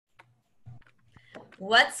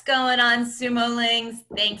What's going on, Sumolings?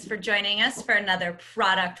 Thanks for joining us for another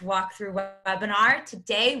product walkthrough webinar.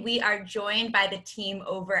 Today, we are joined by the team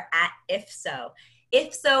over at IFSO.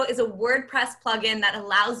 IFSO is a WordPress plugin that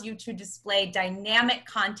allows you to display dynamic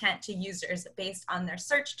content to users based on their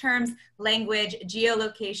search terms, language,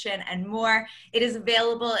 geolocation, and more. It is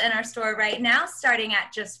available in our store right now, starting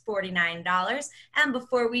at just $49. And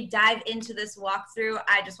before we dive into this walkthrough,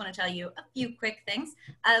 I just want to tell you a few quick things.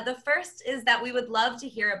 The first is that we would love to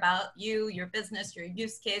hear about you, your business, your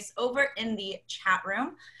use case over in the chat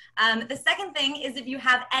room. The second thing is if you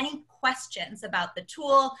have any questions about the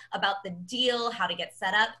tool, about the deal, how to get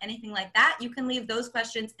set up, anything like that, you can leave those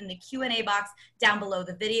questions in the Q&A box down below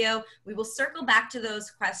the video. We will circle back to those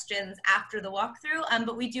questions after the walkthrough,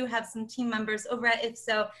 but we do have some team members over at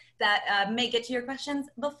IFSO that may get to your questions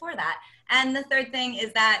before that. And the third thing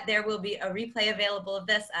is that there will be a replay available of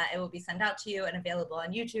this. It will be sent out to you and available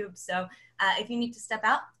on YouTube. So if you need to step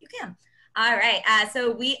out, you can. All right, so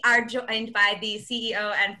we are joined by the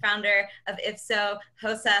CEO and founder of IFSO,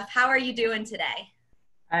 Josef. How are you doing today?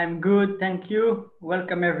 I'm good, thank you.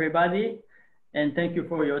 Welcome everybody, and thank you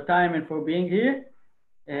for your time and for being here.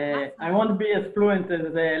 Awesome. I won't be as fluent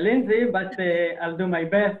as Lindsay, but I'll do my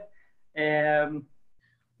best.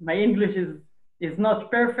 My English is not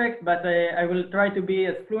perfect, but I will try to be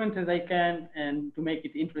as fluent as I can and to make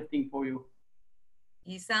it interesting for you.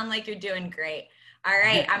 You sound like you're doing great. All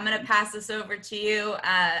right, I'm going to pass this over to you.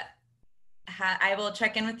 I will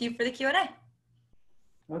check in with you for the Q&A.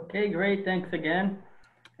 Okay, great. Thanks again,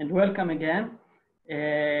 and welcome again.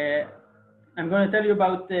 I'm going to tell you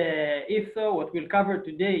about IFSO. What we'll cover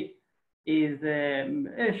today is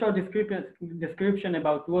a short description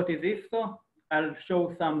about what is IFSO. I'll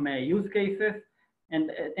show some use cases,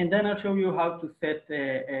 and then I'll show you how to set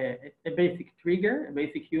a basic trigger, a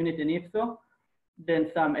basic unit in IFSO,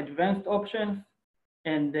 then some advanced options,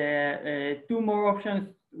 and two more options.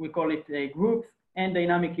 We call it groups and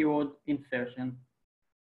dynamic keyword insertion.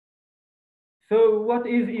 So what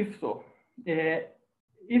is IFSO?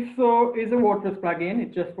 IFSO is a WordPress plugin.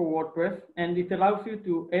 It's just for WordPress, and it allows you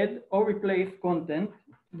to add or replace content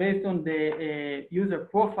based on the user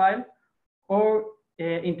profile or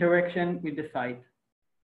interaction with the site.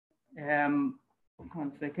 1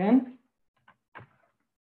 second.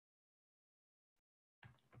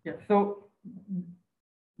 Yeah, so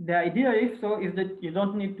the idea is that you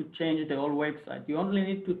don't need to change the whole website. You only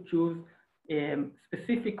need to choose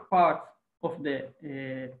specific parts of the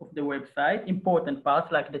website, important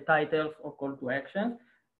parts like the titles or call to action,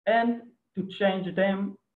 and to change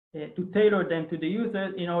them, to tailor them to the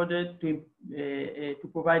user in order to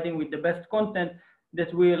provide him with the best content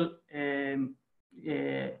that will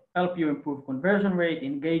help you improve conversion rate,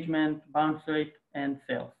 engagement, bounce rate, and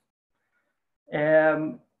sales.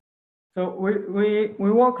 So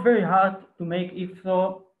we work very hard to make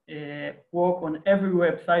IFSO work on every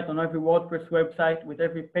website, on every WordPress website with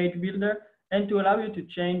every page builder, and to allow you to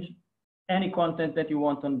change any content that you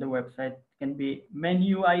want on the website. It can be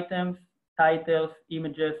menu items, titles,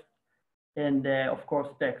 images, and of course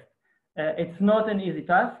text. It's not an easy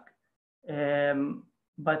task,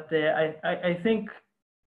 but I think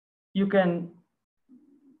you can.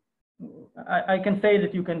 I can say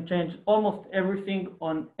that you can change almost everything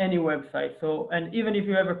on any website. So, and even if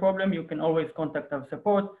you have a problem, you can always contact our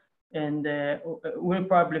support, and we'll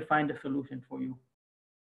probably find a solution for you.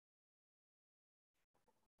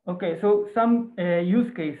 Okay, so some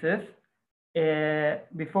use cases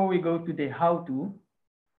before we go to the how-to.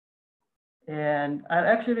 And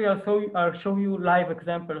I'll show you live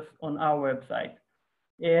examples on our website.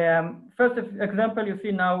 First example, you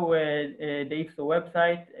see now the IFSO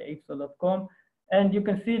website, ifso.com, and you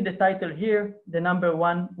can see the title here, the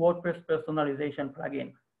 #1 WordPress personalization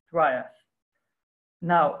plugin. Try us.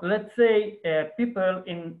 Now, let's say people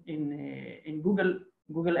in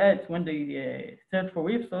Google Ads, when they search for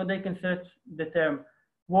IFSO, they can search the term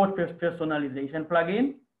WordPress personalization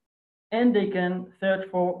plugin, and they can search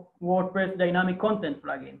for WordPress dynamic content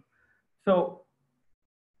plugin. So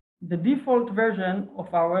the default version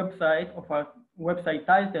of our website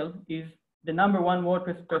title is the #1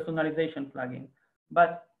 WordPress personalization plugin.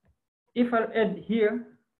 But if I add here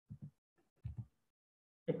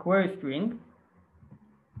a query string,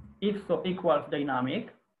 IFSO equals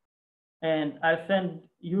dynamic, and I send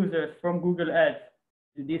users from Google Ads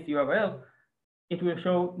to this URL, it will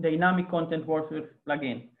show dynamic content WordPress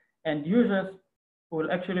plugin. And users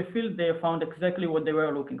will actually feel they found exactly what they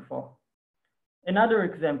were looking for. Another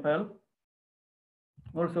example,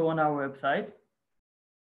 also on our website,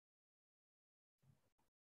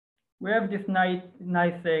 we have this nice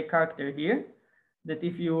character here. that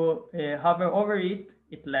if you hover over it,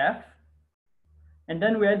 it laughs. And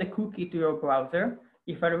then we add a cookie to your browser.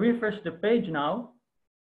 If I refresh the page now,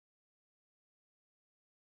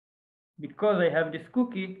 because I have this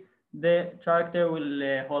cookie, the character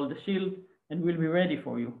will hold the shield and will be ready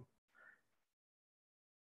for you.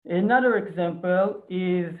 Another example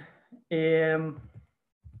is,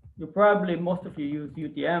 most of you use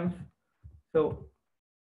UTMs. So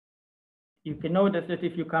you can notice that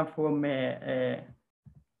if you come from,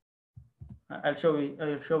 I'll show it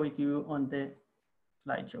to you on the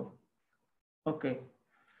slideshow. Okay.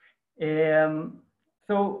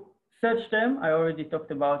 So search term, I already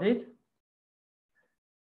talked about it.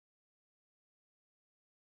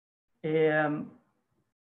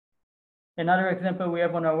 Another example we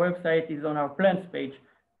have on our website is on our plans page.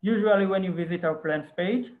 Usually when you visit our plans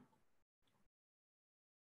page,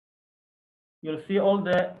 you'll see all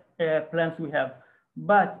the plans we have.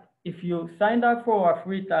 But if you signed up for our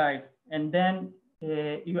free trial and then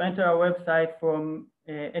you enter our website from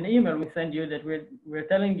an email we send you that we're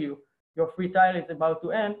telling you your free trial is about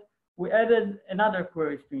to end, we added another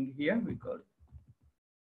query string here. We call it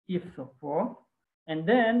if so for, and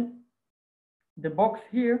then the box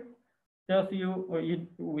here tells you,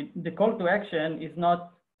 the call to action is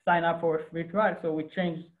not sign up for a free trial. So we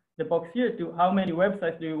changed the box here to how many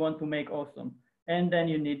websites do you want to make awesome? And then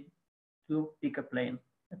you need to pick a plan.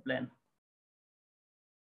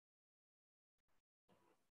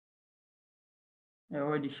 I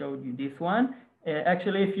already showed you this one.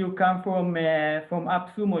 Actually, if you come from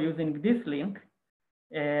AppSumo using this link,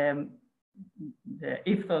 the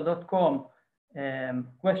ifso.com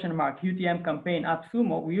 !UTM campaign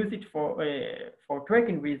AppSumo, we use it for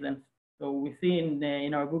tracking reasons. So we see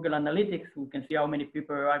in our Google Analytics, we can see how many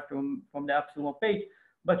people arrived from the AppSumo page,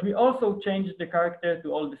 but we also changed the character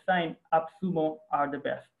to all the sign, AppSumo are the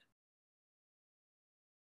best.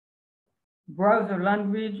 Browser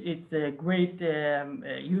language, it's a great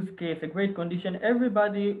use case, a great condition.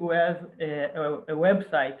 Everybody who has a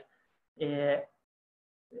website,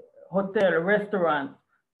 hotel, restaurant,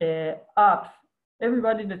 apps,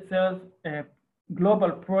 everybody that sells a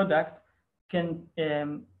global product can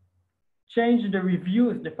change the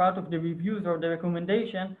reviews, the part of the reviews or the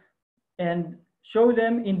recommendation, and show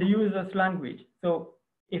them in the user's language. So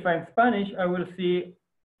if I'm Spanish, I will see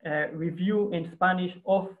a review in Spanish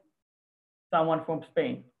of someone from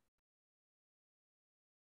Spain.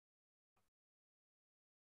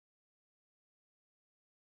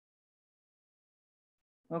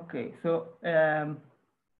 Okay, so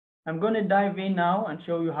I'm going to dive in now and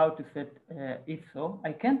show you how to set IFSO.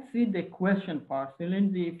 I can't see the question part. So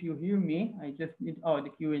Lindsay, if you hear me, I just need, the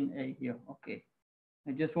Q&A here. Okay.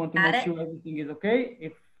 I just want to make sure everything is okay.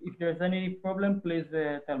 If there's any problem, please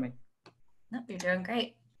tell me. Nope, you're doing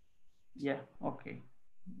great. Yeah, okay.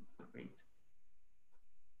 Great.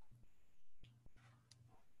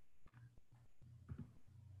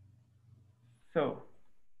 So,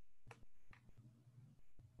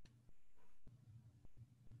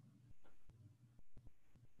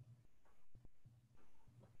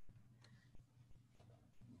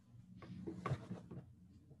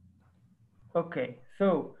 okay,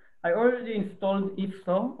 so I already installed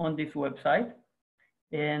IFSO on this website,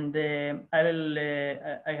 and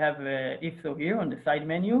I have IFSO here on the side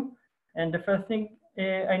menu. And the first thing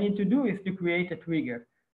I need to do is to create a trigger.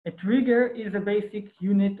 A trigger is a basic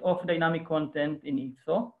unit of dynamic content in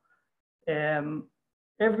IFSO.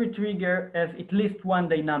 Every trigger has at least one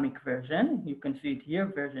dynamic version. You can see it here,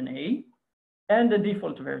 version A, and the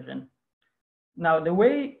default version. Now, the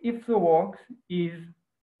way IFSO works is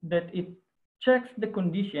that it checks the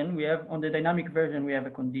condition. We have on the dynamic version, we have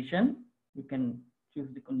a condition. We can choose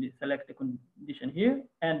select the condition here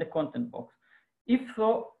and the content box.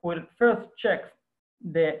 IFSO will first check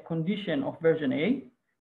the condition of version A.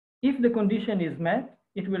 If the condition is met,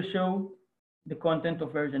 it will show the content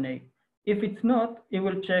of version A. If it's not, it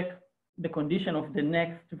will check the condition of the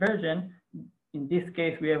next version. In this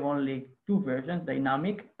case, we have only two versions,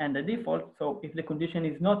 dynamic and the default. So if the condition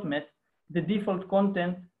is not met, the default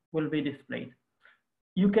content will be displayed.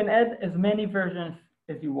 You can add as many versions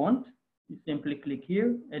as you want. You simply click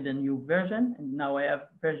here, add a new version, and now I have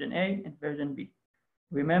version A and version B.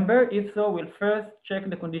 Remember, IFSO will first check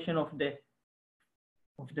the condition of the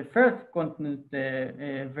first content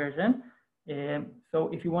version. So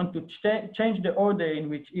if you want to change the order in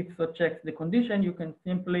which IFSO checks the condition, you can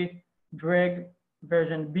simply drag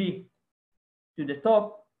version B to the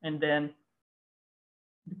top, and then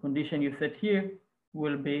the condition you set here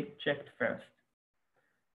will be checked first.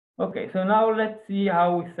 Okay, so now let's see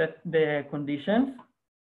how we set the conditions.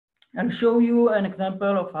 I'll show you an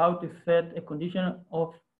example of how to set a condition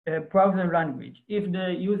of a browser language. If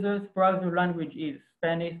the user's browser language is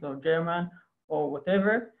Spanish or German or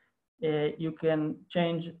whatever, you can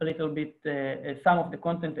change a little bit some of the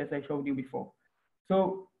content as I showed you before.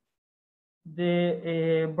 So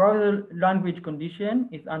the browser language condition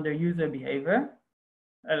is under user behavior.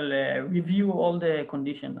 I'll review all the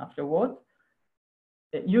conditions afterwards.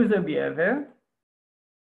 User behavior,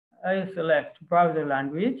 I select browser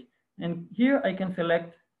language, and here I can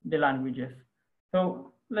select the languages.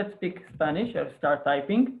 So let's pick Spanish. I'll start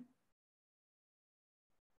typing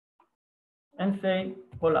and say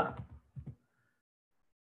hola.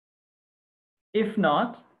 If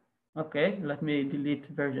not, okay, let me delete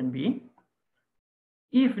version B.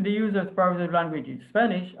 If the user's browser language is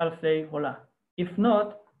Spanish, I'll say hola. If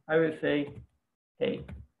not, I will say hey.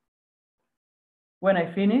 When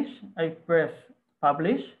I finish, I press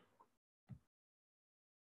publish.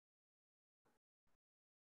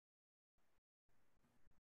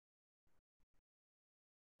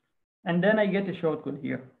 And then I get a shortcode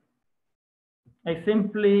here. I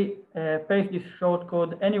simply paste this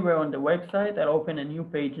shortcode anywhere on the website. I'll open a new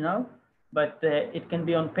page now, but it can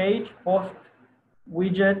be on page, post,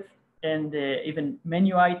 widgets, and even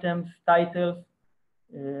menu items, titles,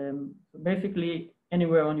 basically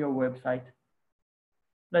anywhere on your website.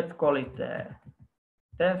 Let's call it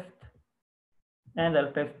test, and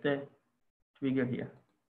I'll paste the trigger here.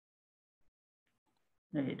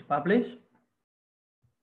 I hit publish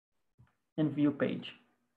and view page.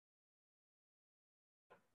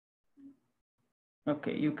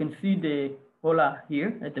 Okay, you can see the hola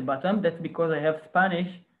here at the bottom. That's because I have Spanish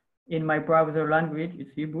in my browser language.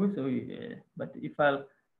 It's Hebrew, so but if I'll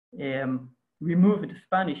remove the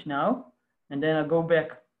Spanish now, and then I'll go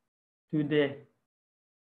back to the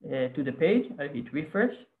page, I hit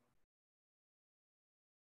refresh,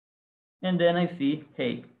 and then I see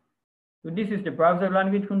hey. So this is the browser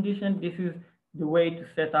language condition. This is the way to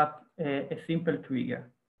set up a simple trigger.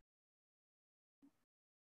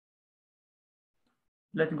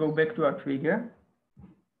 Let's go back to our trigger.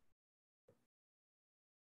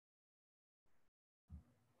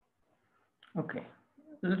 Okay,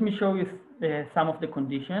 let me show you some of the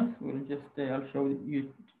conditions. I'll show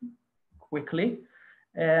you quickly.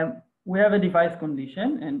 We have a device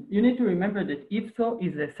condition, and you need to remember that IPSO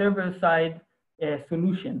is a server-side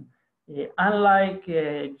solution. Unlike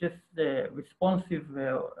just the responsive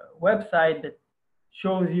website that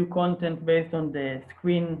shows you content based on the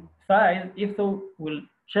screen size, IPSO will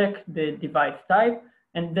check the device type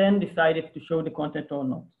and then decide if to show the content or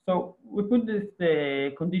not. So we put this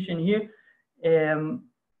condition here.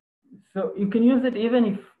 So you can use it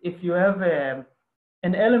even if you have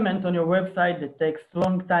an element on your website that takes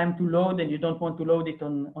long time to load and you don't want to load it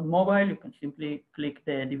on mobile. You can simply click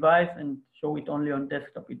the device and show it only on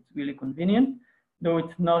desktop. It's really convenient, though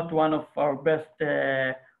it's not one of our best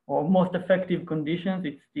or most effective conditions.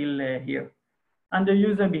 It's still here. Under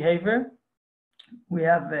user behavior, we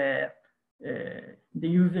have the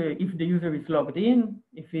user, if the user is logged in,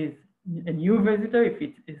 if he's a new visitor, if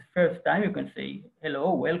it's his first time, you can say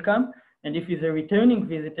hello, welcome. And if he's a returning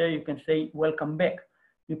visitor, you can say welcome back.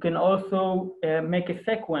 You can also make a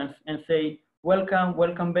sequence and say welcome,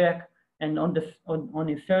 welcome back, and on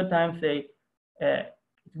his third time say it's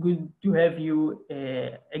good to have you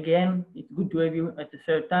again. It's good to have you at the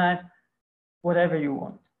third time. Whatever you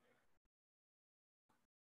want.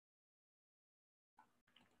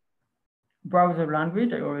 Browser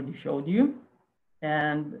language I already showed you,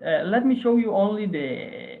 and let me show you only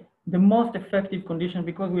the most effective condition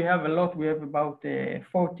because we have a lot. We have about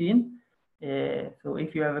 14. So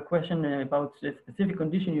if you have a question about a specific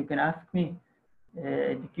condition, you can ask me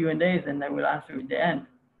the Q&As and I will answer at the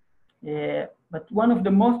end. But one of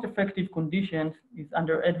the most effective conditions is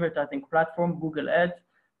under advertising platform, Google Ads.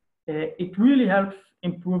 It really helps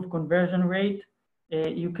improve conversion rate.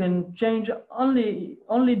 You can change only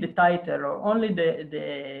the title or only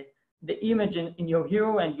the image in your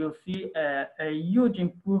hero, and you'll see a huge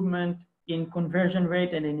improvement in conversion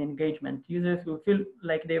rate and in engagement. Users will feel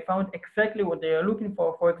like they found exactly what they are looking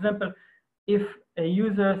for. For example, if a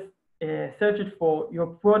user searches for your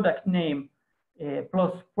product name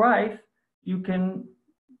plus price, you can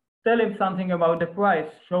tell him something about the price,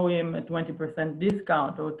 show him a 20%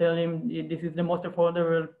 discount, or tell him this is the most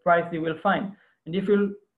affordable price he will find. And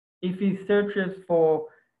if he searches for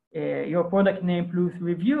your product name plus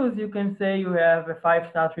reviews, you can say you have a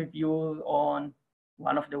 5-star review on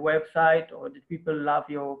one of the website, or that people love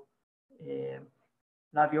your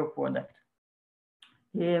product.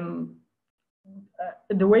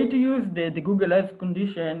 The way to use the Google Ads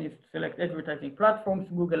condition is to select advertising platforms,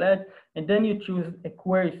 Google Ads, and then you choose a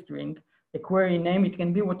query string, a query name. It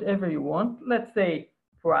can be whatever you want. Let's say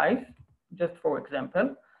price, just for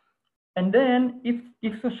example. And then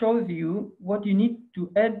if so shows you what you need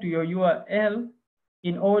to add to your URL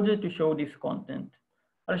in order to show this content.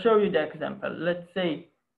 I'll show you the example. Let's say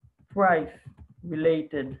price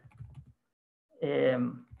related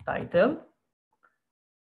title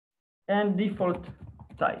and default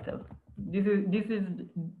title. This is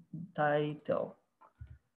title.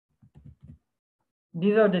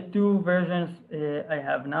 These are the two versions I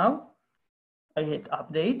have now. I hit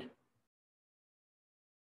update.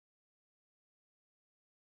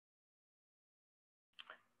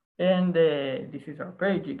 And this is our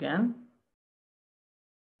page again.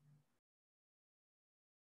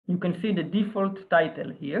 You can see the default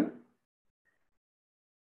title here.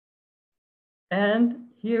 And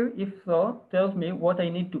here, if so, tells me what I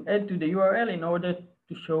need to add to the URL in order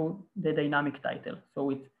to show the dynamic title.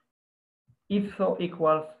 So it's if so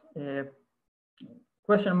equals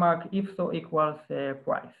question mark, if so equals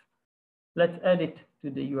price. Let's add it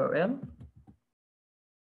to the URL.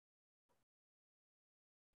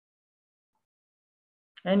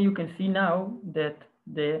 And you can see now that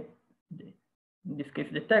in this case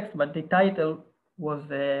the text, but the title was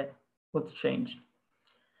changed.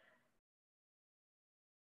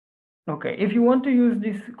 Okay, if you want to use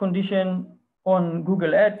this condition on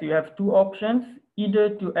Google Ads, you have two options: either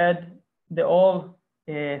to add the all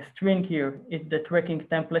string here in the tracking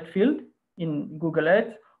template field in Google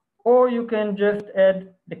Ads, or you can just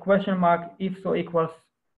add the question mark if so equals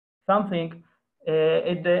something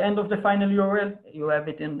at the end of the final URL. You have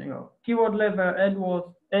it in your keyword level,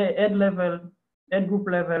 ad level, ad group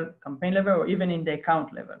level, campaign level, or even in the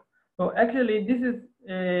account level. So actually, this is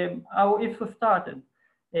how IFSO started.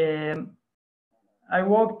 I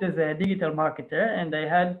worked as a digital marketer, and I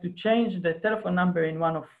had to change the telephone number in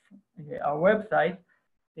one of our websites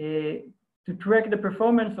to track the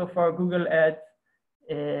performance of our Google Ads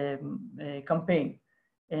campaign.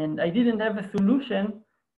 And I didn't have a solution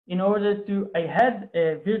in order to, I had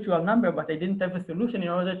a virtual number, but I didn't have a solution in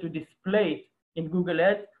order to display it in Google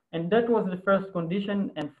Ads. And that was the first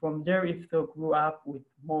condition. And from there, IFSO grew up with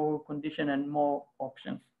more condition and more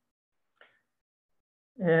options.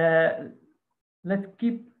 Let's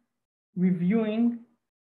keep reviewing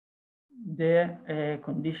the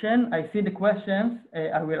condition. I see the questions.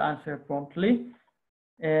 I will answer promptly.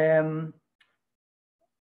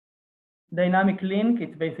 Dynamic link,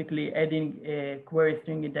 it's basically adding a query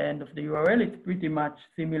string at the end of the URL. It's pretty much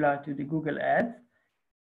similar to the Google Ads.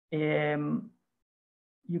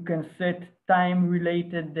 You can set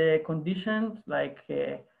time-related conditions, like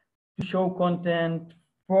to show content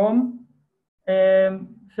from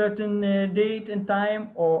certain date and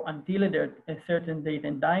time, or until a certain date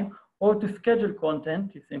and time, or to schedule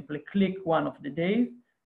content. You simply click one of the days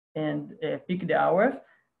and pick the hours.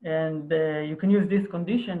 And you can use this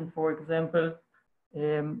condition, for example,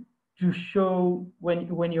 to show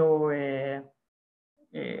when your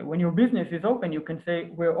business is open. You can say,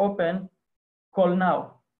 we're open, call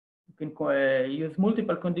now. You can use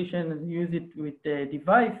multiple conditions, use it with the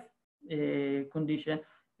device condition,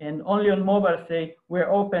 and only on mobile say, we're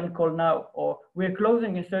open, call now, or we're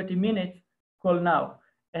closing in 30 minutes, call now.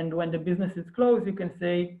 And when the business is closed, you can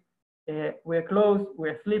say, we're closed,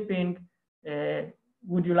 we're sleeping,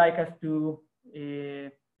 would you like us to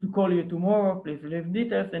call you tomorrow? Please leave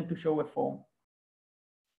details, and to show a form.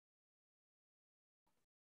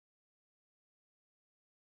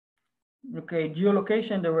 Okay,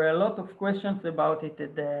 geolocation. There were a lot of questions about it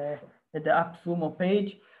at the AppSumo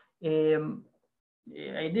page.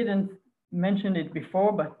 I didn't mention it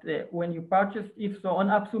before, but when you purchase IFSO on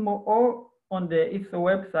AppSumo or on the IFSO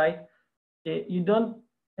website, you don't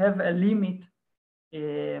have a limit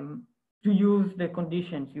to use the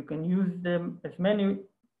conditions. You can use them as many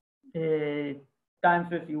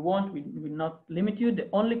times as you want. We will not limit you. The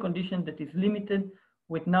only condition that is limited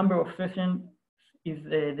with number of sessions is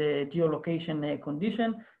the geolocation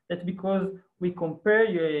condition. That's because we compare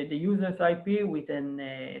the user's IP with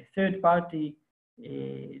a third-party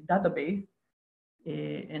database,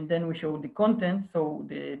 and then we show the content. So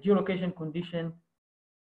the geolocation condition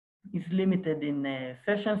is limited in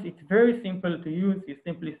sessions. It's very simple to use. You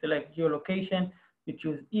simply select geolocation, you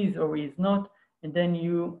choose is or is not, and then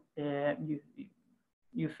you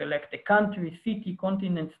select a country, city,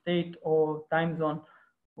 continent, state, or time zone.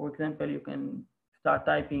 For example, you can start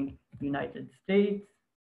typing United States.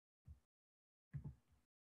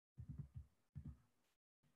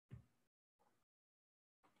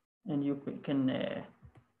 And you can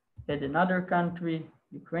add another country,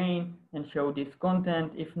 Ukraine, and show this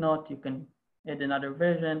content. If not, you can add another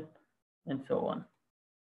version, and so on.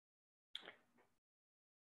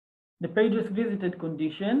 The pages visited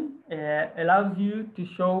condition allows you to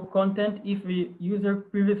show content if the user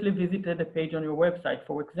previously visited a page on your website.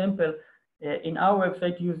 For example, in our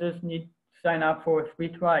website, users need to sign up for a free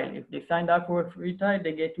trial. If they signed up for a free trial,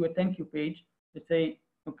 they get to a thank you page that say,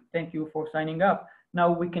 thank you for signing up.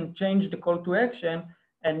 Now we can change the call to action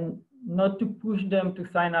and not to push them to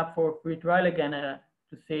sign up for a free trial again,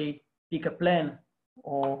 to say, pick a plan,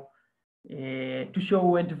 or to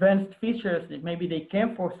show advanced features that maybe they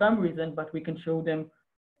came for some reason, but we can show them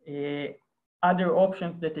other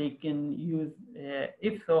options that they can use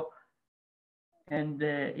if so, and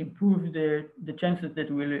improve the chances that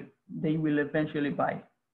they will eventually buy.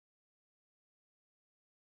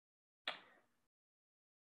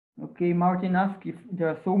 Okay, Martin asked if there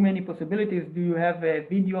are so many possibilities. Do you have a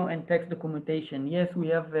video and text documentation? Yes, we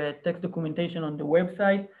have text documentation on the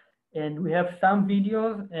website, and we have some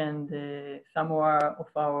videos, and some of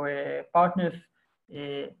our partners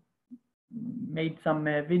made some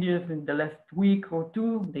videos in the last week or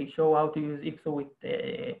two. They show how to use IFSO with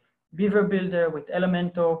Beaver Builder, with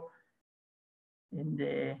Elementor,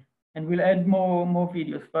 and we'll add more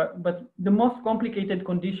videos. But the most complicated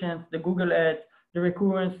conditions, the Google Ads, the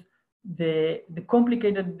recurrence, the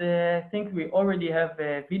complicated things we already have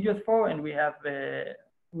videos for, and we have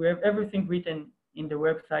everything written in the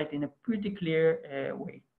website in a pretty clear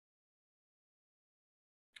way.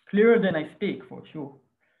 Clearer than I speak, for sure.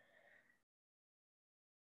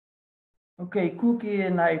 Okay, cookie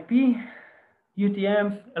and IP,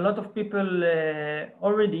 UTMs. A lot of people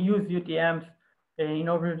already use UTMs in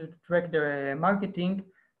order to track their marketing.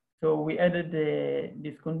 So we added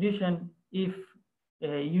this condition: if a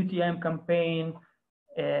UTM campaign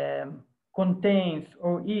contains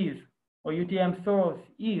or UTM source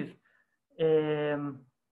is, and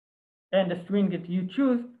the string that you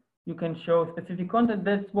choose, you can show specific content.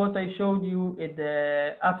 That's what I showed you in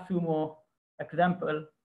the AppSumo example,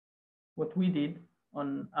 what we did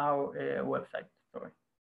on our website. Sorry.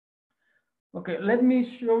 Okay, let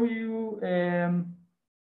me show you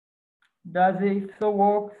does IFSO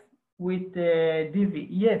works with Divi?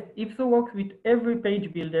 Yes, IFSO works with every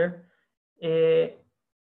page builder.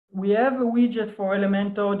 We have a widget for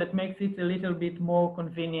Elementor that makes it a little bit more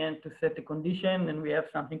convenient to set a condition, and we have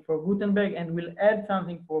something for Gutenberg, and we'll add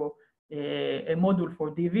something for a module for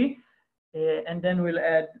Divi, and then we'll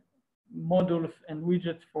add modules and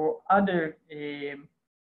widgets for other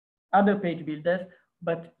page builders.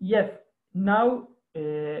 But yes, now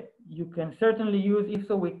you can certainly use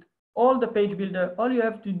IFSO with all the page builder. All you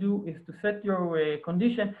have to do is to set your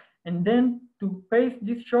condition, and then to paste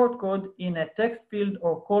this shortcode in a text field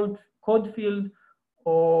or code field,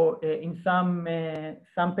 or in some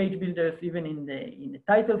page builders even in the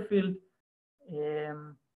title field,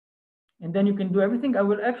 and then you can do everything. I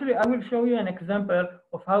will show you an example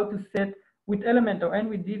of how to set with Elementor and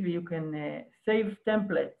with Divi. You can save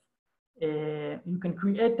templates. You can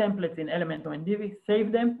create templates in Elementor and Divi,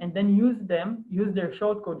 save them, and then use their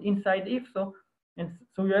shortcode inside IFSO. And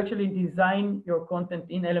so you actually design your content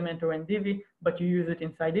in Elementor and Divi, but you use it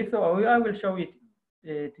inside IFSO. I will show it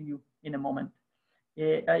to you in a moment.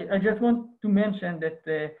 I just want to mention that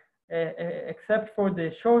except for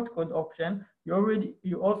the shortcode option,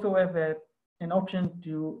 you also have an option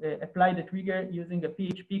to apply the trigger using a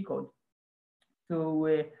PHP code. So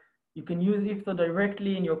you can use IFSO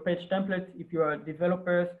directly in your page templates if you are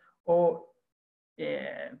developers, or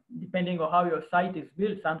depending on how your site is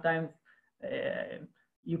built, sometimes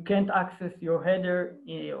you can't access your header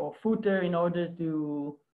or footer in order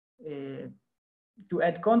to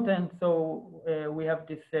add content. So we have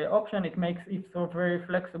this option. It makes IFSO very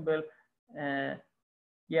flexible.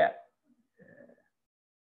 Yeah.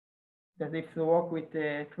 Does IFSO work with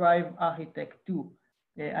Thrive Architect too?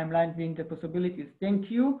 I'm learning the possibilities. Thank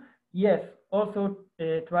you. Yes, also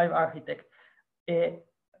Thrive Architect.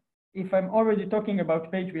 If I'm already talking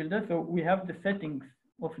about page builder, so we have the settings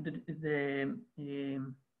of the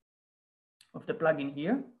plugin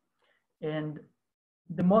here, and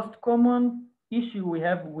the most common issue we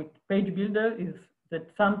have with page builder is that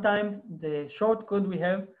sometimes the shortcode we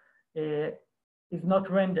have is not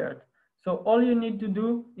rendered. So all you need to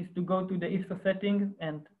do is to go to the IFSO settings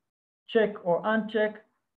and check or uncheck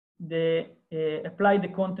the apply the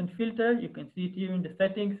content filter. You can see it here in the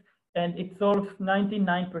settings, and it solves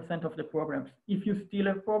 99% of the problems. If you still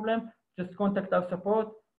have a problem, just contact our support.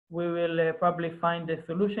 We will probably find a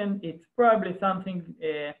solution. It's probably something,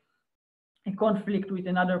 a conflict with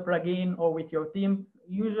another plugin or with your team.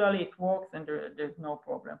 Usually it works and there's no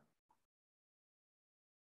problem.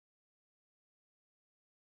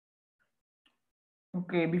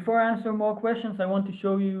 Okay, before I answer more questions, I want to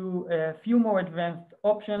show you a few more advanced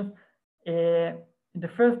options. The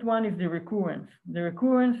first one is the recurrence. The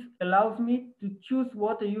recurrence allows me to choose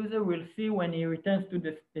what a user will see when he returns to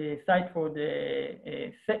the site for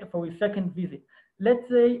his second visit. Let's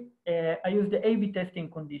say I use the A/B testing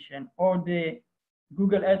condition or the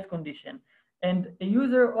Google Ads condition, and a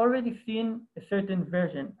user already seen a certain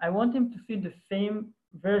version. I want him to see the same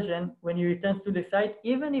version when he returns to the site,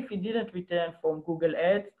 even if he didn't return from Google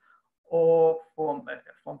Ads or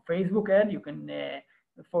from Facebook ad. You can,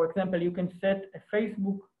 for example, you can set a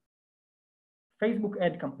Facebook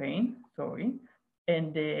ad campaign, sorry,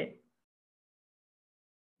 and the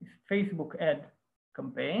Facebook ad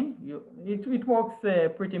campaign. It works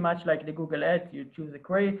pretty much like the Google Ads. You choose a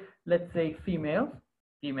query, let's say female,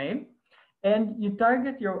 and you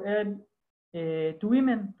target your ad to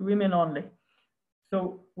women only.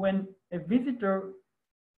 So when a visitor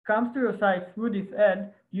comes to your site through this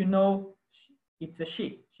ad, you know it's a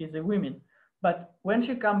she's a woman. But when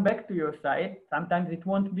she comes back to your site, sometimes it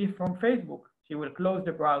won't be from Facebook. She will close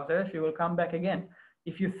the browser, she will come back again.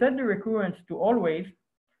 If you set the recurrence to always,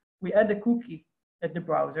 we add a cookie at the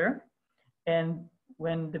browser, and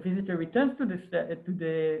when the visitor returns to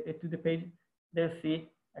the page, they'll see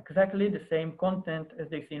exactly the same content as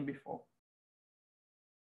they've seen before.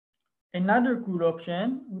 Another cool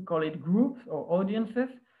option, we call it groups or audiences,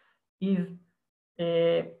 is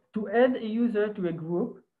to add a user to a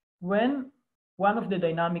group when one of the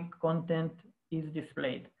dynamic content is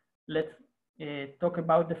displayed. Let's talk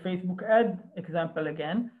about the Facebook ad example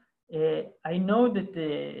again. I know that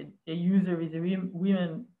the user is a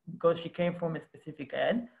woman because she came from a specific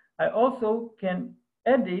ad. I also can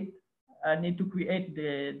edit. I need to create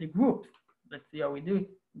the groups. Let's see how we do it.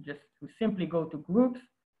 We simply go to groups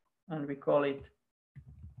and we call it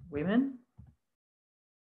women.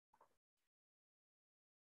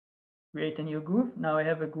 Create a new group. Now I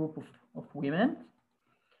have a group of women.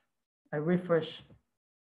 I refresh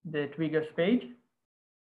the triggers page.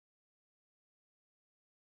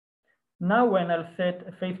 Now when I'll set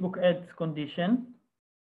a Facebook ads condition,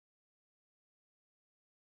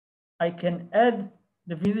 I can add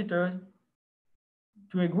the visitors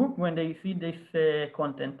to a group when they see this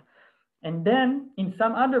content. And then in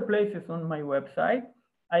some other places on my website,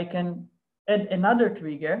 I can add another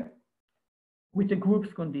trigger with a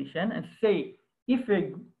groups condition and say, if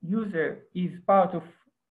a user is part of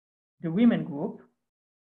the women group,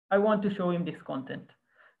 I want to show him this content.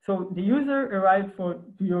 So the user arrived to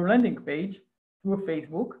your landing page through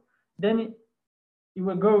Facebook, then you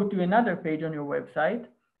will go to another page on your website,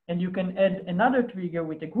 and you can add another trigger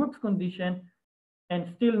with a groups condition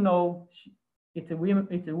and still know it's a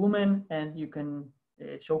woman, and you can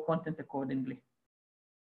show content accordingly.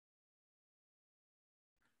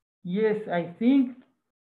 Yes, I think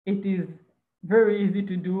it is very easy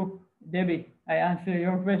to do. Debbie, I answer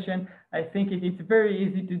your question. I think it is very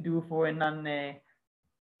easy to do for a non-techie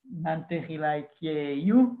like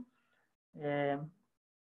you.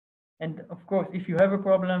 And of course, if you have a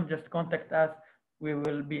problem, just contact us. We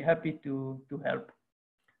will be happy to help.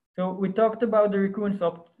 So we talked about the recurrence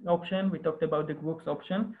option. We talked about the groups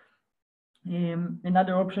option.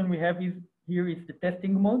 Another option we have here is the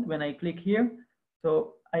testing mode. When I click here,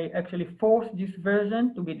 so I actually force this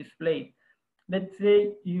version to be displayed. Let's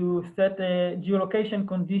say you set a geolocation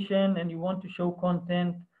condition and you want to show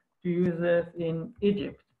content to users in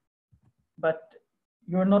Egypt, but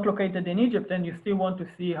you're not located in Egypt and you still want to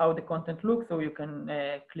see how the content looks, so you can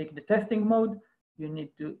click the testing mode. You need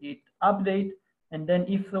to hit update, and then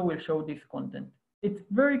if so, will show this content. It's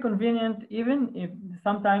very convenient, even if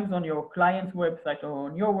sometimes on your client's website or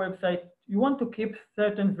on your website, you want to keep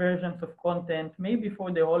certain versions of content, maybe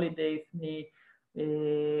for the holidays,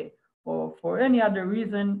 or for any other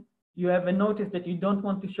reason, you have a notice that you don't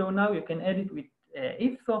want to show now, you can edit with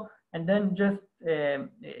if so, and then just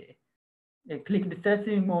click the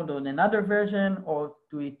testing mode on another version or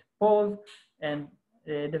to hit pause, and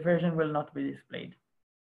the version will not be displayed.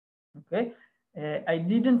 Okay. I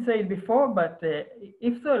didn't say it before, but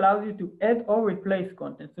IFSO allows you to add or replace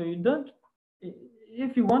content. So you don't,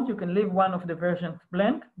 if you want, you can leave one of the versions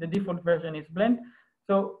blank. The default version is blank.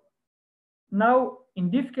 So now in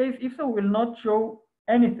this case, IFSO will not show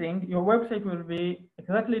anything. Your website will be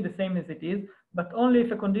exactly the same as it is, but only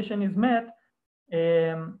if a condition is met,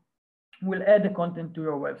 will add the content to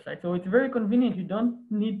your website. So it's very convenient. You don't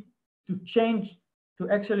need to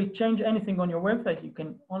actually change anything on your website. You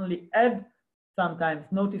can only add sometimes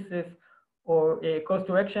notices or a calls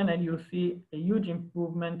to action, and you'll see a huge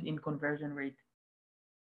improvement in conversion rate.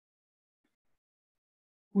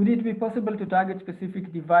 Would it be possible to target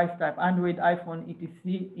specific device type, Android, iPhone,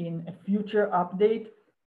 etc. in a future update?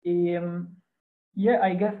 Yeah,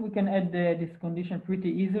 I guess we can add this condition pretty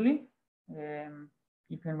easily.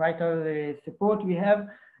 You can write our support. We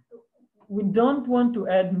don't want to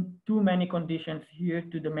add too many conditions here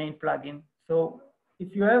to the main plugin. So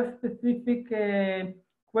if you have specific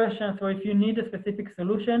questions or if you need a specific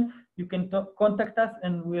solution, you can contact us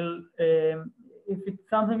and if it's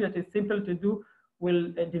something that is simple to do,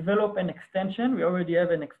 we'll develop an extension. We already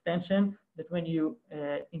have an extension that when you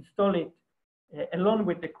install it along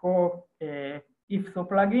with the core IFSO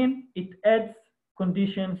plugin, it adds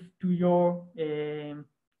conditions to your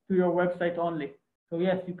website only. So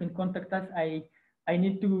yes, you can contact us. I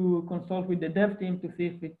need to consult with the dev team to see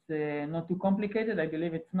if it's not too complicated. I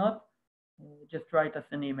believe it's not. Just write us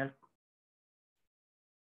an email.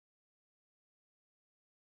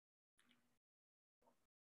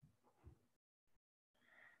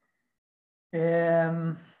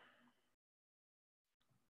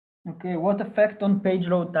 Okay, what effect on page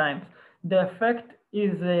load times? The effect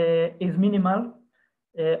is minimal.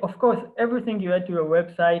 Of course, everything you add to your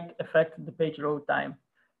website affects the page load time.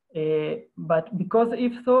 But because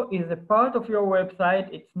IFSO is a part of your website,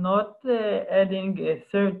 it's not adding a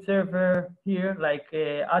third server here like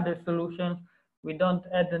other solutions. We don't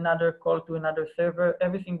add another call to another server.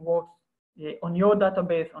 Everything works on your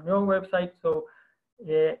database, on your website, so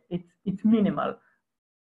it's minimal.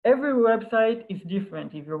 Every website is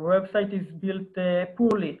different. If your website is built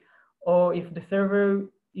poorly, or if the server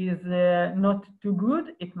is not too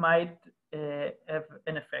good, it might have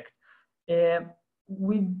an effect.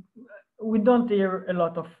 We don't hear a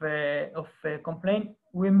lot of complaints.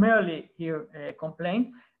 We merely hear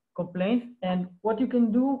complaints. And what you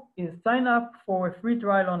can do is sign up for a free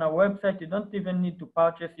trial on our website. You don't even need to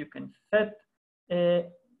purchase. You can set.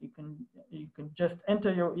 You can just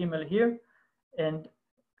enter your email here and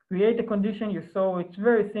create a condition. You saw it's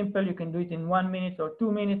very simple. You can do it in 1 minute or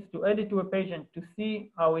 2 minutes to add it to a page and to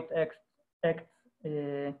see how it acts,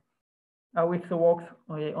 how it works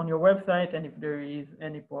on your website and if there is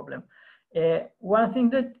any problem. One thing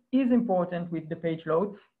that is important with the page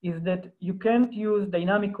load is that you can't use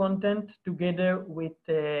dynamic content together with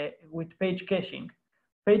page caching.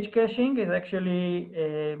 Page caching is actually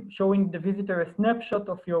showing the visitor a snapshot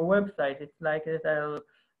of your website. It's like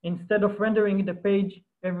instead of rendering the page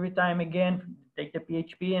every time again, take the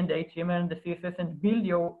PHP and the HTML and the CSS and build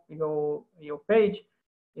your page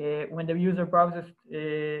when the user browses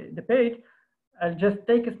the page, I'll just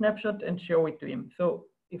take a snapshot and show it to him. So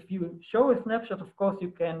if you show a snapshot, of course,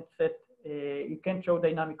 you can't show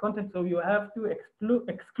dynamic content. So you have to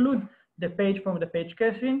exclude the page from the page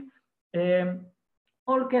caching.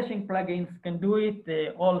 All caching plugins can do it.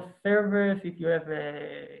 All servers, if you have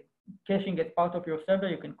caching as part of your server,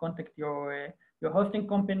 you can contact your hosting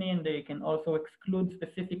company, and they can also exclude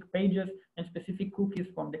specific pages and specific cookies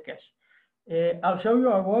from the cache. I'll show you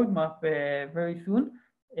our roadmap very soon.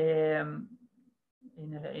 In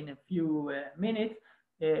a few minutes,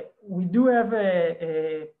 we do have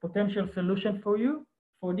a potential solution for you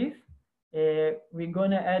for this. We're going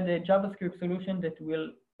to add a JavaScript solution that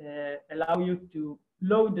will allow you to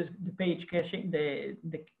load the page caching, the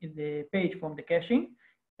page from the caching,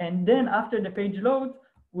 and then after the page loads,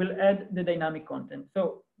 we'll add the dynamic content.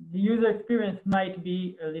 So the user experience might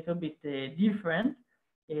be a little bit different,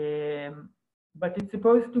 but it's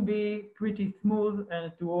supposed to be pretty smooth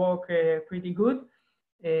and to work pretty good.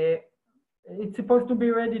 It's supposed to be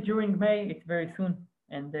ready during May. It's very soon,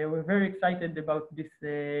 and we're very excited about this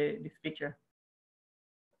feature.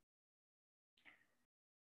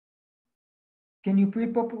 Can you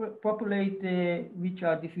pre-populate,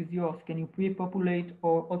 Richard, this is yours. Can you pre-populate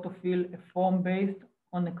or autofill a form based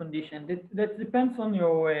on a condition? That depends on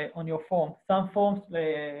your form. Some forms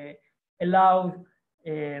allow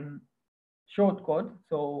shortcode.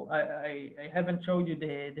 So I haven't showed you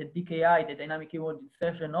the DKI, the dynamic keyword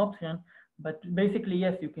insertion option, but basically,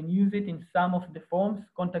 yes, you can use it in some of the forms.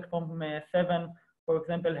 Contact Form 7, for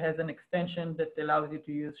example, has an extension that allows you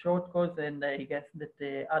to use shortcodes, and I guess that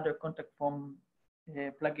the other contact form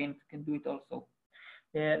plugins can do it also.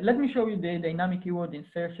 Let me show you the dynamic keyword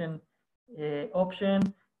insertion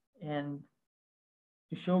option, and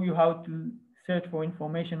to show you how to search for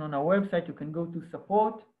information on our website, you can go to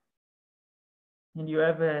support, and you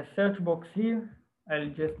have a search box here. I'll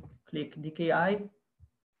just click DKI,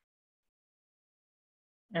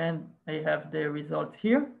 and I have the results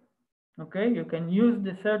here. Okay, you can use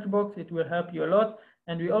the search box. It will help you a lot.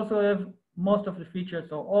 And we also have most of the features,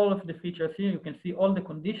 so all of the features here. You can see all the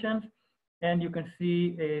conditions, and you can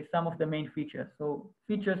see some of the main features. So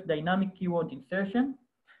features, dynamic keyword insertion.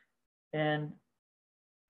 And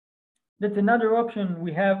that's another option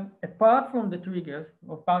we have apart from the triggers,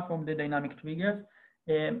 apart from the dynamic triggers.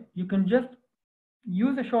 You can just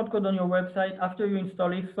use a shortcode on your website after you install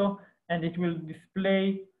IFSO, and it will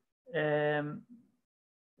display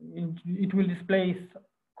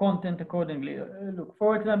content accordingly. Look,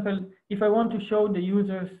 for example, if I want to show the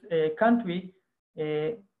user's country,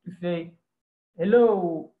 to say,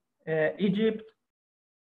 hello, Egypt,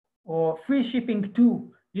 or free shipping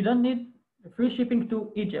to, you don't need free shipping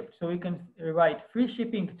to Egypt. So you can write free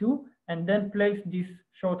shipping to, and then place this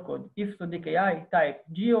shortcode. If so DKI, type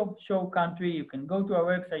geo show country, you can go to our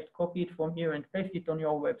website, copy it from here and paste it on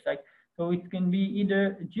your website. So it can be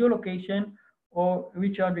either geolocation, or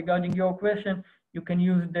Richard, regarding your question, you can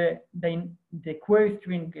use the query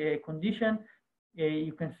string condition.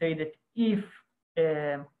 You can say that if,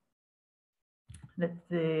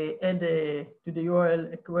 let's add to the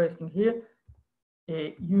URL a query string here,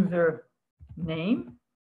 user name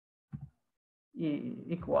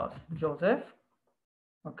equals Joseph.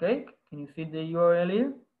 Okay, can you see the URL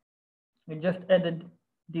here? I just added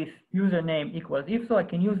this username equals if, so I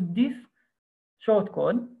can use this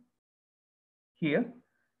shortcode here.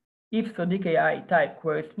 If so DKI type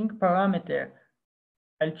query string parameter,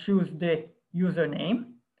 I'll choose the username,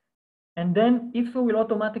 and then if so will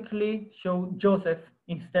automatically show Joseph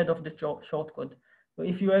instead of the shortcode. So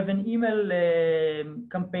if you have an email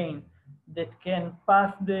campaign that can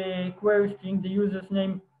pass the query string, the user's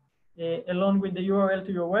name, along with the URL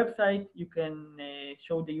to your website, you can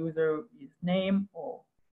show the user his name or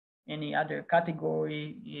any other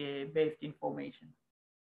category-based information.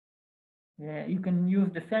 You can use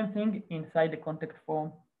the same thing inside the contact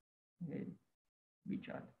form,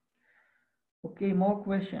 Richard. Okay, more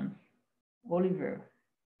questions. Oliver.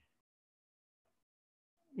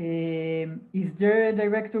 Is there a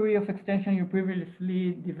directory of extension you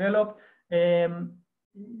previously developed?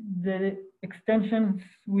 The extensions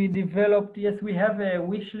we developed, yes, we have a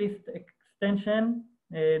wishlist extension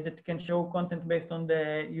that can show content based on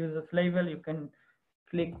the user's label. You can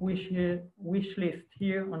click wishlist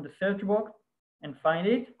here on the search box and find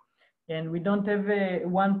it. And we don't have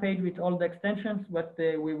one page with all the extensions, but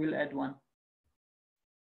we will add one.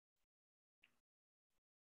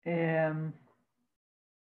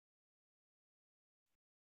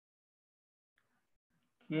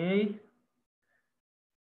 Okay.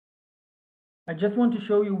 I just want to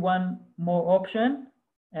show you one more option,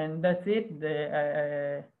 and that's it.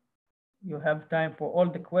 You have time for all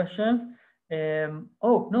the questions.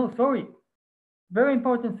 Oh, no, sorry. Very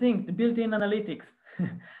important thing, the built-in analytics.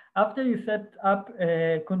 After you set up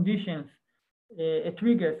conditions,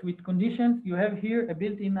 triggers with conditions, you have here a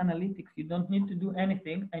built-in analytics. You don't need to do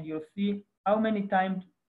anything, and you'll see how many times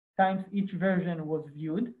each version was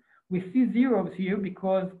viewed. We see zeros here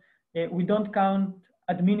because we don't count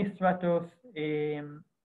administrators'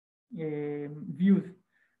 views.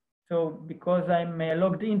 So because I'm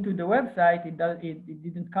logged into the website, it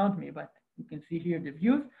didn't count me, but you can see here the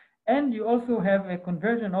views. And you also have a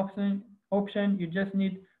conversion option. You just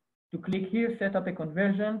need to click here, set up a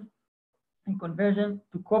conversion,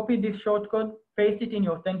 to copy this shortcode, paste it in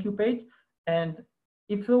your thank you page, and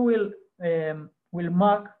IFSO will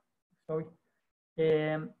mark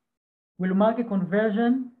a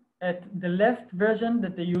conversion at the last version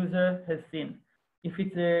that the user has seen. If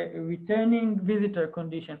it's a returning visitor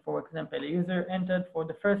condition, for example, a user entered for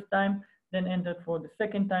the first time, then entered for the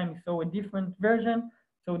second time, so a different version,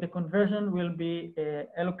 so the conversion will be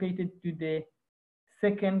allocated to the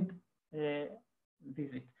second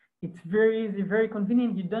visit. It's very easy, very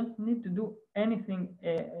convenient. You don't need to do anything.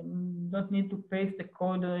 Don't need to paste the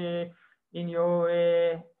code in your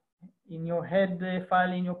head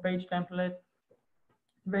file, in your page template.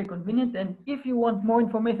 Very convenient. And if you want more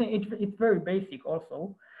information, it's very basic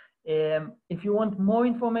also. If you want more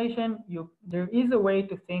information, there is a way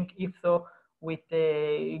to think IFSO with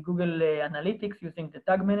Google Analytics using the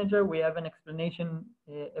tag manager. We have an explanation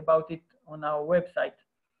about it on our website.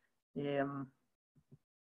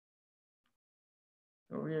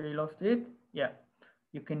 So we really lost it. Yeah,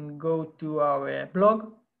 you can go to our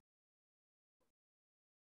blog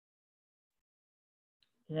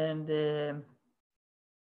and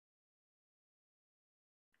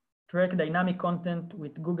track dynamic content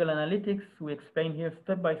with Google Analytics. We explain here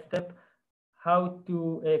step by step how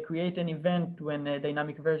to create an event when a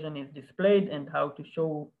dynamic version is displayed, and how to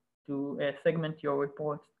segment your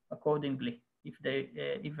reports accordingly if the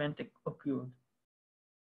event occurred.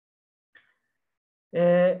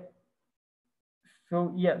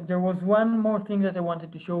 So yeah, there was one more thing that I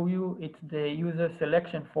wanted to show you. It's the user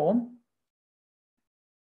selection form.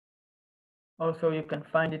 Also, you can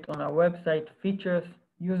find it on our website, features,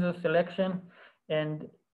 user selection, and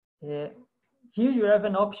here you have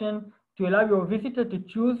an option to allow your visitor to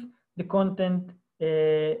choose the content,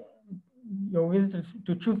 your visitors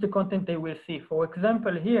to choose the content they will see. For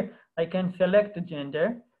example, here I can select the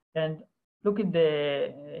gender and look at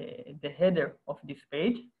the header of this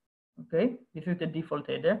page. Okay, this is the default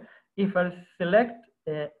header. If I select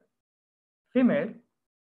female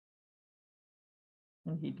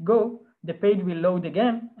and hit go, the page will load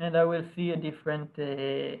again, and I will see a different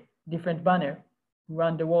banner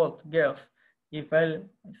around the world, girls. If I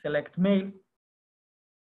select male,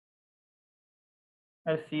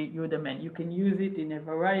 I'll see you the man. You can use it in a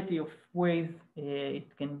variety of ways.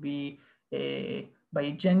 It can be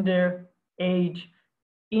by gender, age,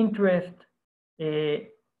 interest,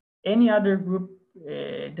 any other group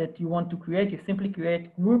that you want to create. You simply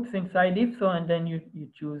create groups inside IFSO, and then you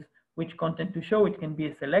choose which content to show. It can be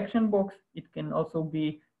a selection box. It can also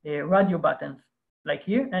be radio buttons like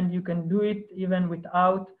here, and you can do it even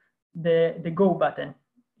without the go button.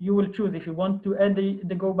 You will choose if you want to add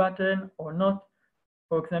the go button or not.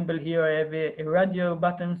 For example, here I have a radio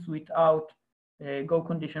buttons without a go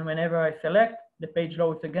condition. Whenever I select, the page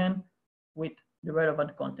loads again with the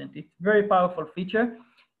relevant content. It's a very powerful feature.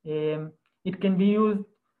 It can be used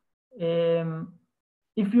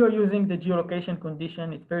if you're using the geolocation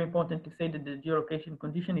condition. It's very important to say that the geolocation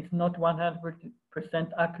condition is not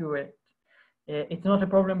 100% accurate. It's not a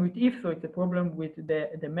problem with IFSO, it's a problem with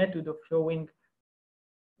the method of showing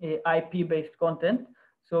IP-based content.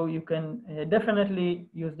 So you can definitely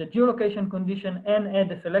use the geolocation condition and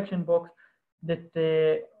add a selection box that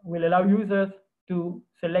will allow users to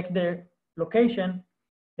select their location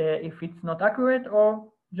if it's not accurate, or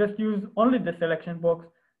just use only the selection box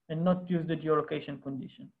and not use the geolocation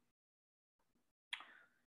condition.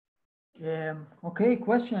 Okay,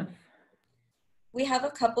 questions? We have a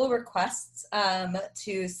couple requests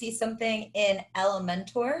to see something in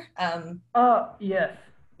Elementor. Yes.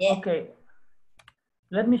 Yeah. Okay.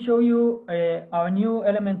 Let me show you our new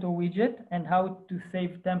Elementor widget and how to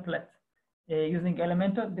save templates using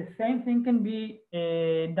Elementor. The same thing can be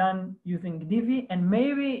done using Divi and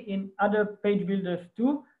maybe in other page builders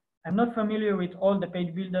too. I'm not familiar with all the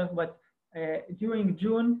page builders, but during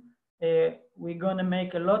June, we're gonna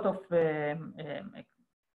make a lot of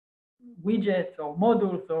widgets or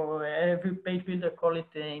modules, or every page builder call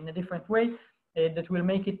it in a different way, that will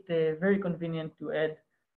make it very convenient to add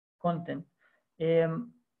content.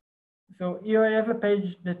 So here I have a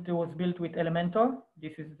page that was built with Elementor.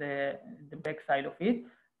 This is the back side of it,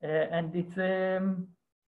 and it's a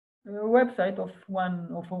website of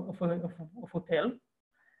a hotel.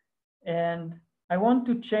 And I want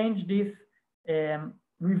to change this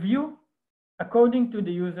review according to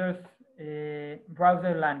the user's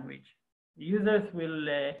browser language. The users will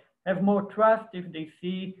have more trust if they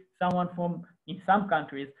see someone from, in some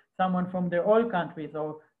countries, someone from their own countries,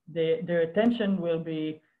 or their attention will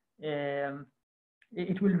be,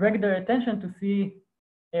 it will drag their attention to see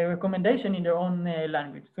a recommendation in their own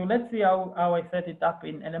language. So let's see how I set it up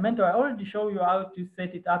in Elementor. I already showed you how to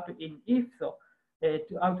set it up in IFSO,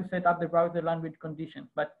 how to set up the browser language conditions.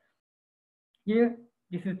 But here,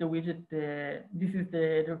 this is the widget, this is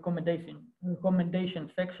the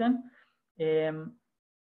recommendation section.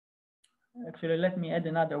 Actually, let me add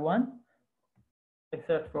another one. I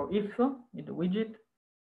search for IFSO in the widget,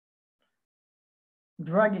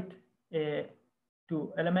 drag it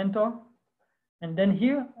to Elementor, and then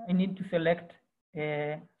here I need to select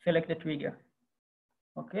the trigger.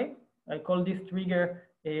 Okay, I call this trigger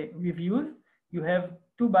reviews. You have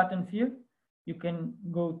two buttons here. You can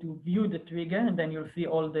go to view the trigger, and then you'll see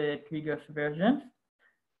all the triggers versions.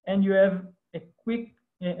 And you have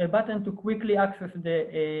a button to quickly access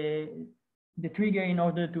the trigger in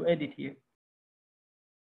order to edit here.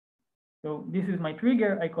 So this is my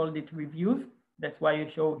trigger. I called it reviews. That's why you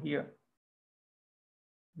show here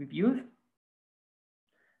reviews.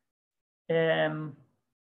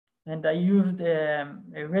 And I used a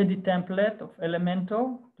ready template of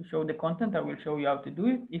Elementor to show the content. I will show you how to do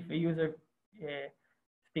it. If a user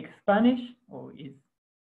speaks Spanish, or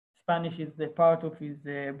Spanish is the part of his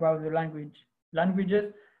browser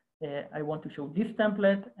languages, I want to show this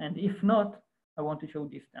template. And if not, I want to show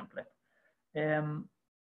this template.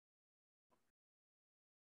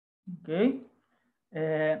 Okay,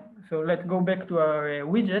 so let's go back to our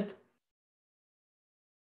widget.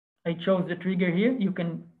 I chose the trigger here. You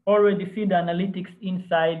can already see the analytics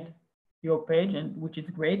inside your page, and which is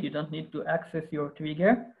great. You don't need to access your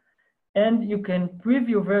trigger. And you can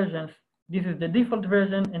preview versions. This is the default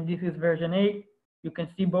version, and this is version 8. You can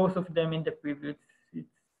see both of them in the preview. It's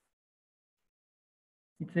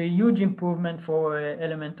It's a huge improvement for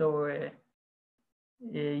Elementor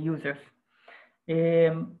users.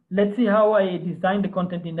 Let's see how I design the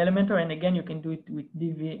content in Elementor. And again, you can do it with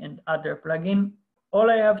Divi and other plugins. All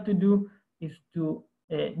I have to do is to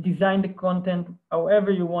design the content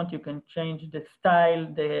however you want. You can change the style,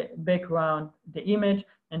 the background, the image,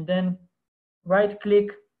 and then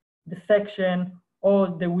right-click the section or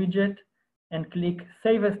the widget and click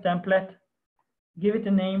Save as Template. Give it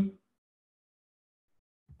a name.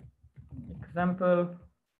 Example,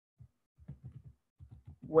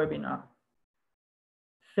 webinar.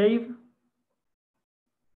 Save.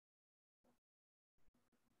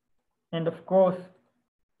 And of course,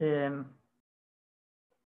 and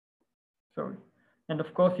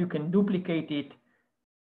of course you can duplicate it,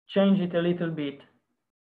 change it a little bit,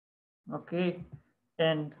 okay,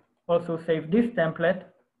 and also save this template.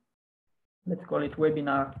 Let's call it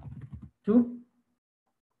webinar 2.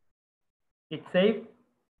 It's saved.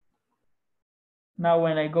 Now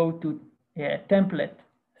when I go to template,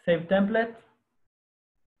 save template,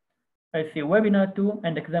 I see webinar 2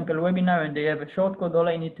 and example webinar, and they have a shortcode. All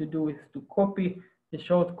I need to do is to copy the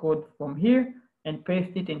shortcode from here and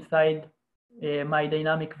paste it inside my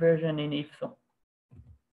dynamic version in IFSO.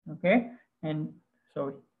 Okay, and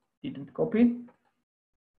sorry, didn't copy.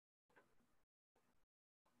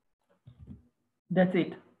 That's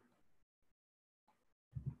it.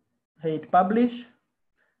 I hit publish,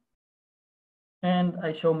 and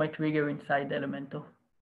I show my trigger inside Elementor.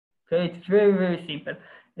 Okay, it's very, very simple.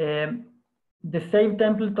 The save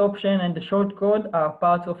template option and the shortcode are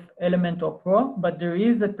parts of Elementor Pro, but there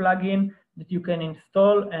is a plugin that you can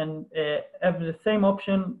install and have the same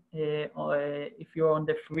option if you're on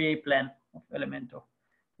the free plan of Elementor.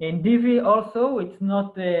 In Divi also, it's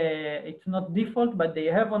not default, but they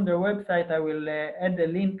have on their website. I will add a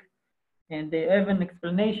link, and they have an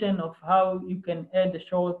explanation of how you can add a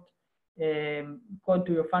short code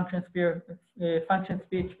to your functions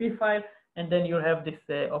PHP file, and then you'll have this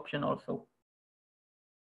option also.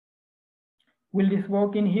 Will this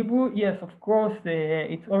work in Hebrew? Yes, of course.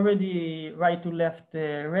 It's already right to left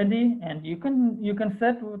ready, and you can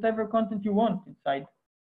set whatever content you want inside.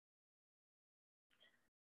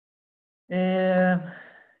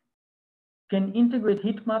 Can integrate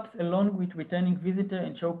heat maps along with returning visitor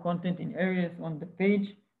and show content in areas on the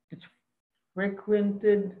page that's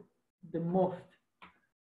frequented the most.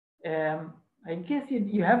 I guess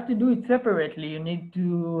you have to do it separately. You need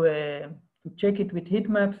to check it with heat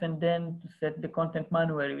maps and then to set the content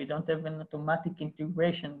manually. We don't have an automatic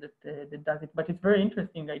integration that does it, but it's a very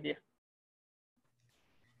interesting idea.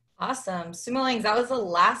 Awesome. Sumolings, that was the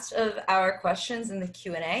last of our questions in the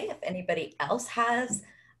Q&A. If anybody else has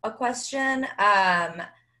a question,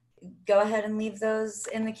 go ahead and leave those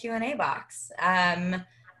in the Q&A box. I'll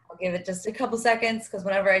give it just a couple seconds because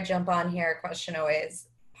whenever I jump on here, a question always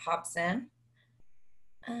pops in.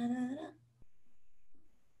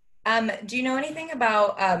 Do you know anything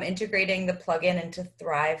about integrating the plugin into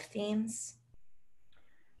Thrive themes?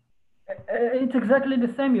 It's exactly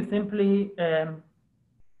the same. You simply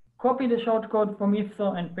copy the shortcode from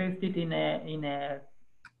IFSO and paste it in a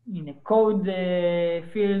code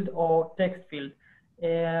field or text field.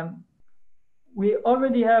 We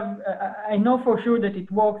already have, I know for sure that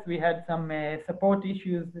it works. We had some support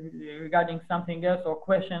issues regarding something else or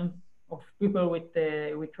questions of people with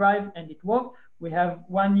Thrive, and it worked. We have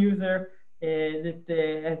one user that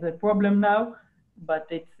has a problem now, but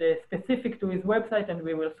it's specific to his website, and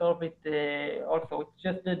we will solve it also. It's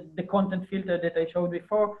just that the content filter that I showed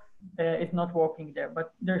before is not working there,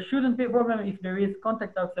 but there shouldn't be a problem. If there is,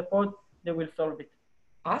 contact our support, they will solve it.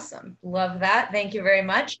 Awesome. Love that. Thank you very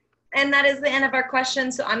much. And that is the end of our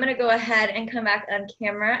questions. So I'm going to go ahead and come back on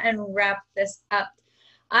camera and wrap this up.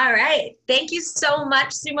 All right. Thank you so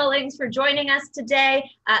much, Sumolings, for joining us today.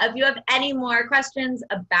 If you have any more questions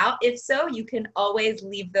about IFSO, you can always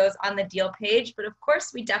leave those on the deal page. But of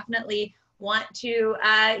course, we definitely want to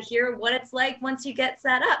hear what it's like once you get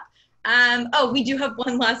set up. Oh, we do have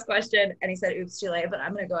one last question. And he said, oops, too late, but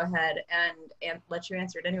I'm going to go ahead and let you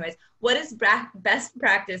answer it anyways. What is best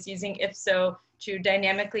practice using IFSO to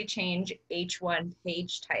dynamically change H1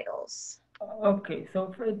 page titles? Okay,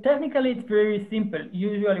 so technically it's very simple.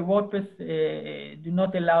 Usually WordPress do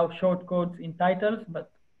not allow shortcodes in titles, but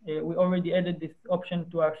we already added this option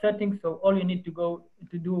to our settings. So all you need to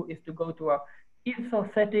do is to go to our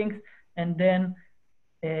IFSO settings and then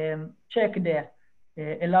check the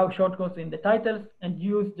allow shortcodes in the titles and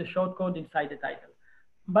use the shortcode inside the title.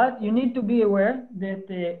 But you need to be aware that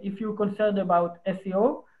if you're concerned about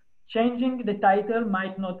SEO, changing the title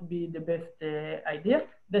might not be the best idea.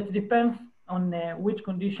 That depends on which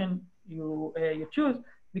condition you choose,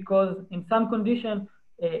 because in some condition,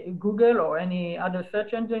 Google or any other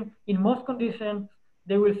search engine, in most conditions,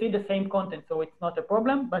 they will see the same content. So it's not a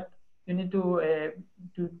problem, but you need to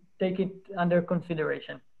take it under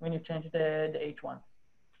consideration when you change the H1.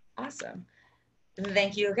 Awesome.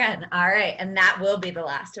 Thank you again. All right, and that will be the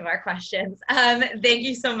last of our questions. Thank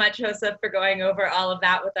you so much, Joseph, for going over all of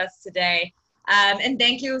that with us today. And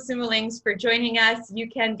thank you, Sumolings, for joining us. You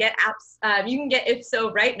can get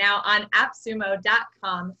IffSo right now on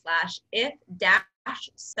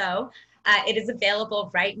appsumo.com/if-so. It is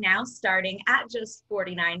available right now, starting at just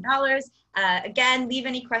 $49. Again, leave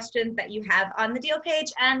any questions that you have on the deal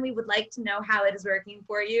page, and we would like to know how it is working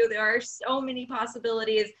for you. There are so many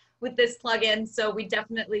possibilities with this plugin, so we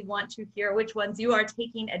definitely want to hear which ones you are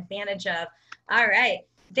taking advantage of. All right,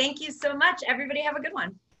 thank you so much. Everybody have a good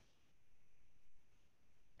one.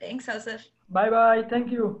 Thanks, Joseph. Bye-bye,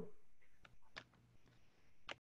 thank you.